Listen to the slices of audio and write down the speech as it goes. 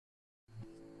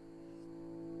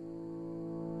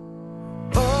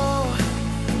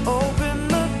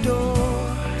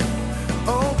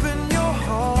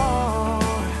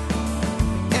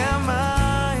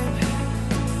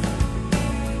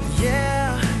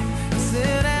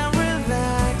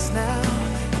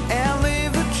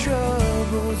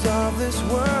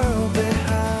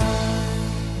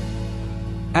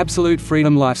Absolute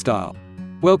Freedom Lifestyle.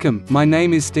 Welcome, my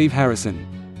name is Steve Harrison.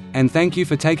 And thank you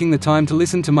for taking the time to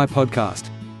listen to my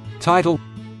podcast. Title: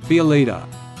 Be a Leader.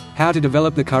 How to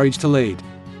develop the courage to lead.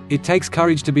 It takes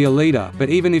courage to be a leader,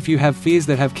 but even if you have fears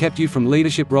that have kept you from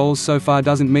leadership roles so far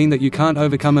doesn't mean that you can't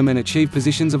overcome them and achieve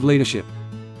positions of leadership.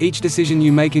 Each decision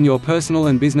you make in your personal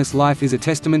and business life is a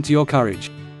testament to your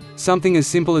courage. Something as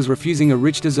simple as refusing a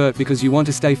rich dessert because you want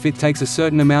to stay fit takes a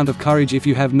certain amount of courage if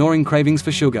you have gnawing cravings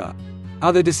for sugar.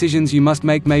 Other decisions you must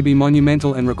make may be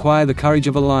monumental and require the courage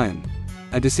of a lion.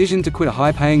 A decision to quit a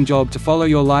high-paying job to follow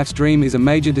your life's dream is a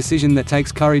major decision that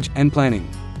takes courage and planning.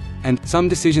 And some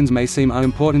decisions may seem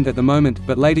unimportant at the moment,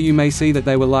 but later you may see that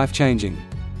they were life-changing.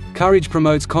 Courage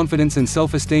promotes confidence and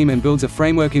self-esteem and builds a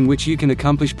framework in which you can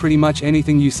accomplish pretty much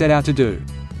anything you set out to do.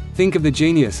 Think of the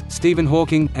genius, Stephen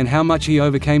Hawking, and how much he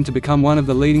overcame to become one of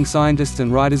the leading scientists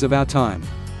and writers of our time.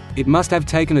 It must have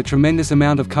taken a tremendous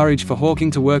amount of courage for Hawking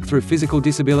to work through physical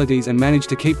disabilities and manage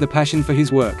to keep the passion for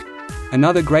his work.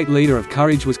 Another great leader of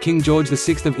courage was King George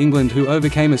VI of England, who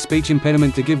overcame a speech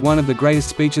impediment to give one of the greatest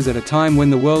speeches at a time when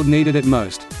the world needed it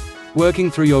most. Working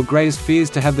through your greatest fears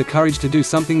to have the courage to do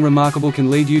something remarkable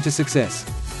can lead you to success.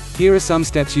 Here are some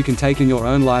steps you can take in your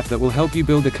own life that will help you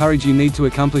build the courage you need to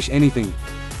accomplish anything.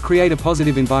 Create a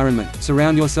positive environment.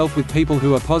 Surround yourself with people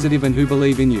who are positive and who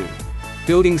believe in you.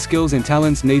 Building skills and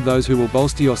talents need those who will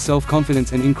bolster your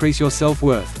self-confidence and increase your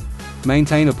self-worth.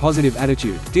 Maintain a positive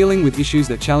attitude. Dealing with issues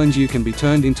that challenge you can be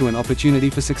turned into an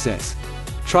opportunity for success.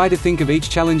 Try to think of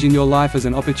each challenge in your life as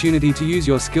an opportunity to use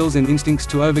your skills and instincts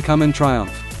to overcome and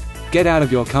triumph. Get out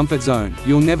of your comfort zone.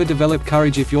 You'll never develop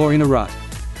courage if you're in a rut.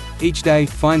 Each day,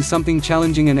 find something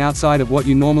challenging and outside of what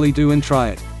you normally do and try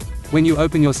it. When you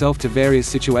open yourself to various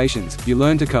situations, you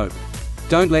learn to cope.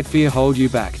 Don't let fear hold you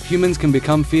back. Humans can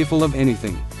become fearful of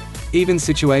anything. Even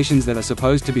situations that are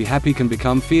supposed to be happy can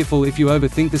become fearful if you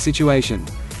overthink the situation.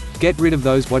 Get rid of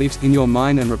those what-ifs in your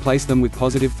mind and replace them with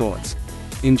positive thoughts.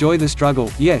 Enjoy the struggle.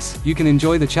 Yes, you can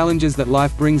enjoy the challenges that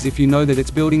life brings if you know that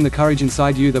it's building the courage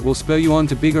inside you that will spur you on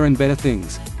to bigger and better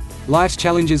things. Life's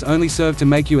challenges only serve to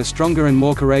make you a stronger and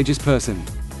more courageous person.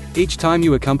 Each time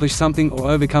you accomplish something or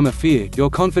overcome a fear, your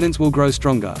confidence will grow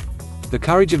stronger. The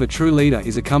courage of a true leader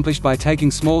is accomplished by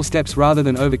taking small steps rather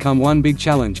than overcome one big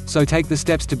challenge, so take the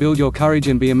steps to build your courage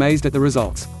and be amazed at the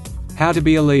results. How to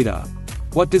be a leader.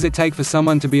 What does it take for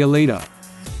someone to be a leader?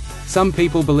 Some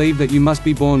people believe that you must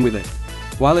be born with it.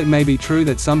 While it may be true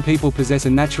that some people possess a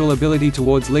natural ability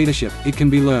towards leadership, it can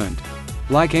be learned.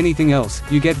 Like anything else,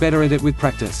 you get better at it with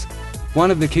practice.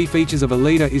 One of the key features of a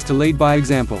leader is to lead by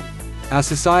example. Our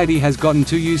society has gotten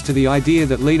too used to the idea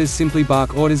that leaders simply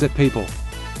bark orders at people.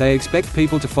 They expect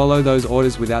people to follow those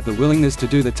orders without the willingness to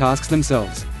do the tasks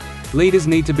themselves. Leaders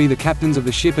need to be the captains of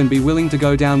the ship and be willing to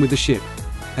go down with the ship.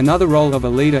 Another role of a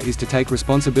leader is to take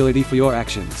responsibility for your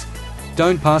actions.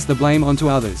 Don't pass the blame onto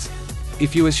others.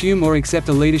 If you assume or accept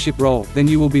a leadership role, then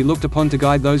you will be looked upon to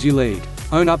guide those you lead.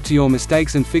 Own up to your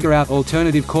mistakes and figure out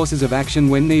alternative courses of action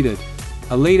when needed.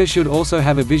 A leader should also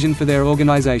have a vision for their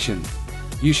organization.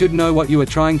 You should know what you are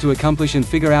trying to accomplish and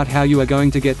figure out how you are going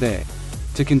to get there.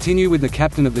 To continue with the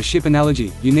captain of the ship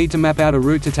analogy, you need to map out a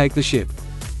route to take the ship.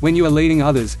 When you are leading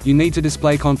others, you need to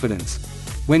display confidence.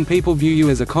 When people view you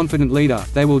as a confident leader,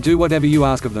 they will do whatever you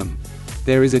ask of them.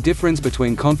 There is a difference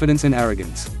between confidence and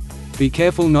arrogance. Be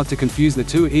careful not to confuse the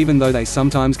two, even though they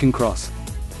sometimes can cross.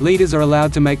 Leaders are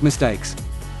allowed to make mistakes.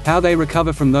 How they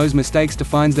recover from those mistakes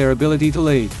defines their ability to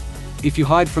lead. If you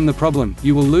hide from the problem,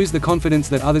 you will lose the confidence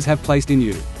that others have placed in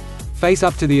you. Face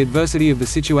up to the adversity of the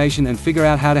situation and figure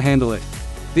out how to handle it.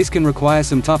 This can require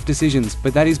some tough decisions,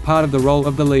 but that is part of the role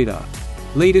of the leader.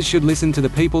 Leaders should listen to the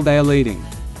people they are leading.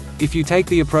 If you take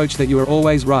the approach that you are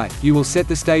always right, you will set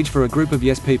the stage for a group of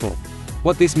yes people.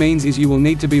 What this means is you will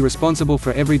need to be responsible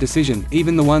for every decision,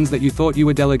 even the ones that you thought you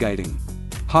were delegating.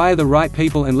 Hire the right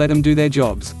people and let them do their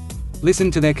jobs.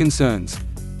 Listen to their concerns.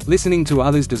 Listening to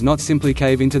others does not simply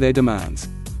cave into their demands.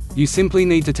 You simply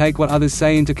need to take what others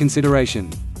say into consideration.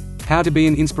 How to be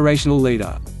an inspirational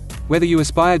leader. Whether you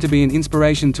aspire to be an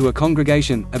inspiration to a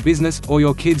congregation, a business, or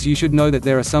your kids, you should know that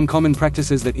there are some common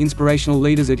practices that inspirational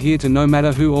leaders adhere to no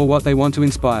matter who or what they want to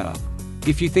inspire.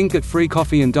 If you think that free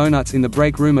coffee and donuts in the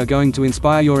break room are going to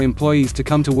inspire your employees to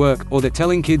come to work, or that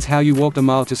telling kids how you walked a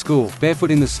mile to school,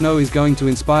 barefoot in the snow is going to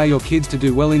inspire your kids to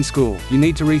do well in school, you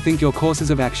need to rethink your courses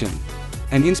of action.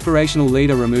 An inspirational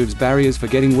leader removes barriers for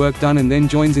getting work done and then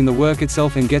joins in the work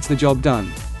itself and gets the job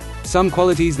done. Some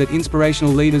qualities that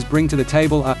inspirational leaders bring to the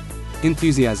table are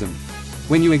enthusiasm.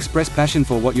 When you express passion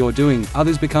for what you're doing,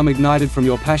 others become ignited from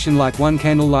your passion like one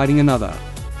candle lighting another.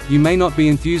 You may not be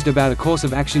enthused about a course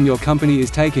of action your company is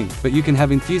taking, but you can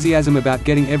have enthusiasm about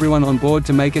getting everyone on board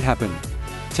to make it happen.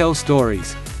 Tell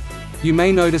stories. You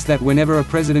may notice that whenever a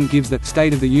president gives the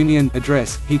State of the Union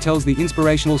address, he tells the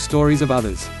inspirational stories of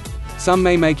others. Some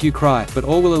may make you cry, but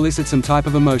all will elicit some type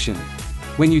of emotion.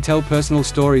 When you tell personal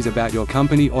stories about your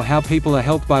company or how people are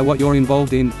helped by what you're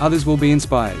involved in, others will be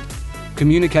inspired.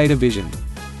 Communicate a vision.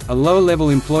 A lower-level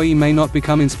employee may not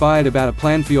become inspired about a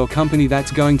plan for your company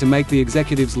that's going to make the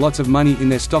executives lots of money in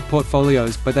their stock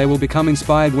portfolios, but they will become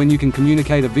inspired when you can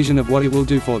communicate a vision of what it will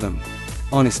do for them.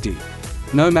 Honesty.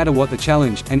 No matter what the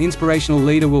challenge, an inspirational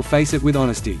leader will face it with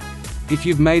honesty. If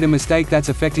you've made a mistake that's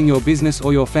affecting your business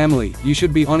or your family, you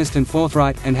should be honest and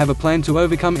forthright, and have a plan to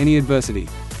overcome any adversity.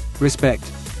 Respect.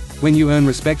 When you earn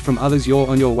respect from others, you're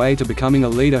on your way to becoming a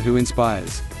leader who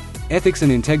inspires. Ethics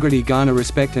and integrity garner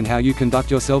respect, and how you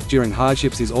conduct yourself during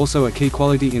hardships is also a key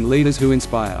quality in leaders who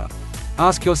inspire.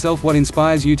 Ask yourself what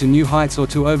inspires you to new heights or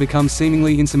to overcome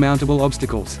seemingly insurmountable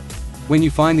obstacles. When you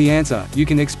find the answer, you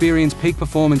can experience peak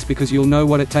performance because you'll know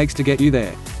what it takes to get you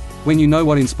there. When you know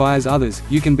what inspires others,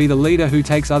 you can be the leader who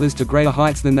takes others to greater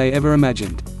heights than they ever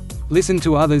imagined. Listen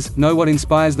to others, know what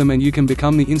inspires them, and you can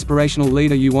become the inspirational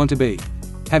leader you want to be.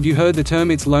 Have you heard the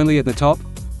term "it's lonely at the top"?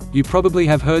 You probably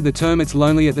have heard the term "it's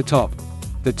lonely at the top."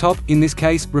 The top, in this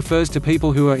case, refers to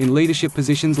people who are in leadership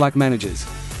positions like managers.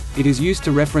 It is used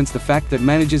to reference the fact that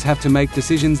managers have to make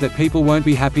decisions that people won't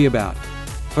be happy about.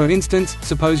 For instance,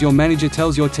 suppose your manager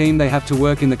tells your team they have to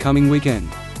work in the coming weekend.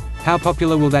 How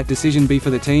popular will that decision be for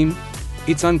the team?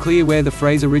 It's unclear where the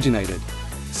phrase originated.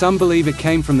 Some believe it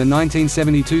came from the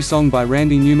 1972 song by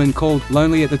Randy Newman called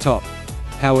 "Lonely at the Top."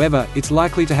 However, it's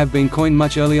likely to have been coined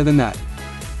much earlier than that.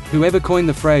 Whoever coined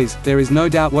the phrase, there is no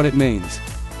doubt what it means.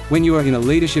 When you are in a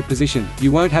leadership position,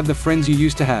 you won't have the friends you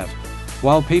used to have.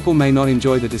 While people may not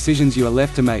enjoy the decisions you are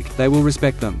left to make, they will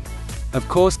respect them. Of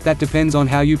course, that depends on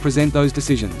how you present those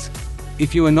decisions.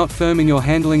 If you are not firm in your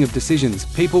handling of decisions,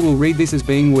 people will read this as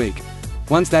being weak.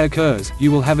 Once that occurs, you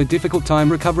will have a difficult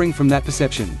time recovering from that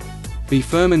perception. Be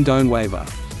firm and don't waver.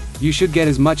 You should get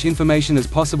as much information as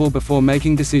possible before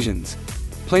making decisions.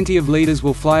 Plenty of leaders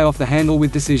will fly off the handle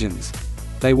with decisions.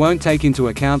 They won't take into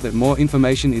account that more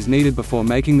information is needed before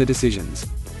making the decisions.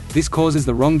 This causes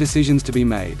the wrong decisions to be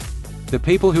made. The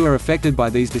people who are affected by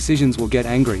these decisions will get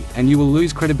angry, and you will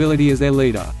lose credibility as their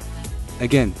leader.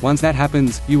 Again, once that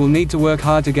happens, you will need to work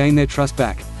hard to gain their trust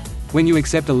back. When you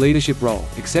accept a leadership role,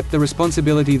 accept the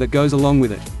responsibility that goes along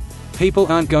with it. People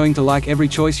aren't going to like every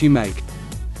choice you make.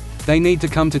 They need to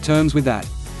come to terms with that.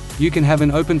 You can have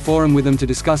an open forum with them to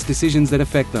discuss decisions that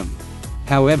affect them.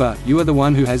 However, you are the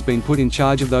one who has been put in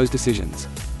charge of those decisions.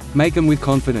 Make them with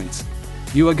confidence.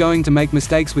 You are going to make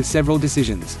mistakes with several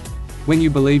decisions. When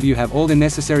you believe you have all the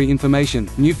necessary information,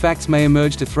 new facts may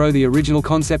emerge to throw the original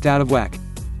concept out of whack.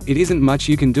 It isn't much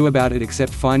you can do about it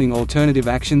except finding alternative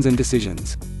actions and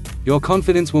decisions. Your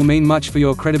confidence will mean much for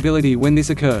your credibility when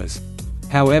this occurs.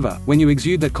 However, when you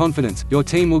exude that confidence, your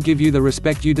team will give you the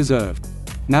respect you deserve.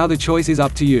 Now the choice is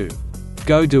up to you.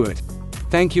 Go do it.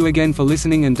 Thank you again for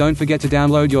listening, and don't forget to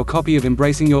download your copy of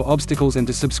Embracing Your Obstacles and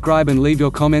to subscribe and leave your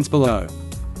comments below.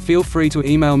 Feel free to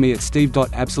email me at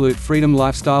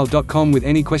steve.absolutefreedomlifestyle.com with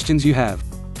any questions you have.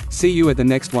 See you at the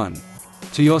next one.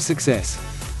 To your success.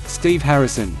 Steve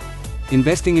Harrison.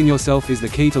 Investing in yourself is the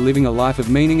key to living a life of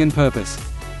meaning and purpose.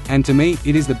 And to me,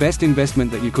 it is the best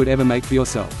investment that you could ever make for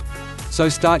yourself. So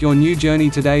start your new journey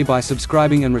today by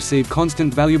subscribing and receive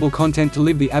constant valuable content to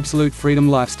live the absolute freedom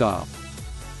lifestyle.